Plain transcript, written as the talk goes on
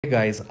Hey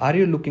guys, are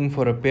you looking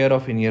for a pair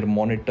of in-ear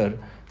monitor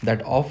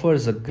that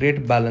offers a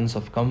great balance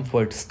of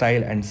comfort,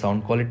 style and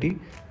sound quality?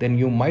 Then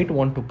you might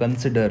want to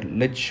consider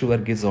Let's Shure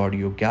Giz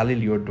Audio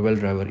Galileo dual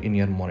driver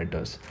in-ear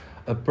monitors,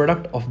 a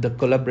product of the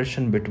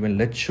collaboration between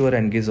Let's Shure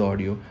and Giz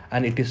Audio,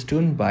 and it is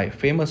tuned by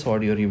famous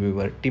audio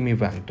reviewer Timmy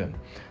Wangton.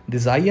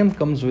 This IM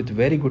comes with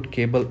very good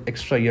cable,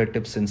 extra ear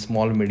tips in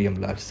small,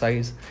 medium, large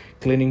size,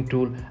 cleaning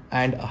tool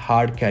and a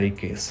hard carry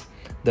case.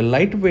 The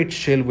lightweight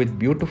shell with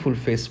beautiful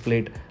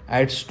faceplate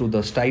adds to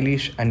the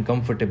stylish and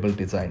comfortable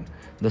design.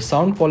 The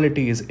sound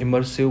quality is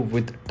immersive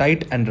with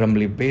tight and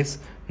rumbly bass,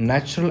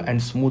 natural and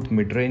smooth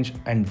mid-range,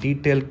 and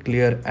detailed,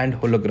 clear and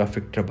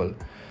holographic treble.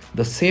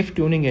 The safe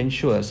tuning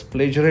ensures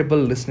pleasurable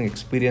listening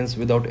experience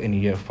without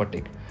any ear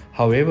fatigue.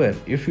 However,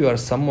 if you are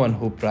someone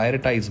who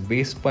prioritizes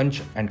bass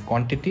punch and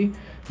quantity,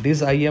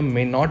 this IM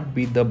may not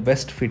be the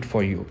best fit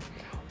for you.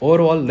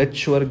 Overall, Let's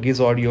Shure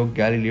Giz Audio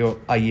Galileo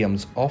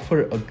IEMs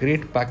offer a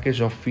great package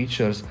of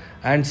features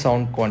and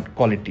sound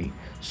quality.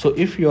 So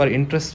if you are interested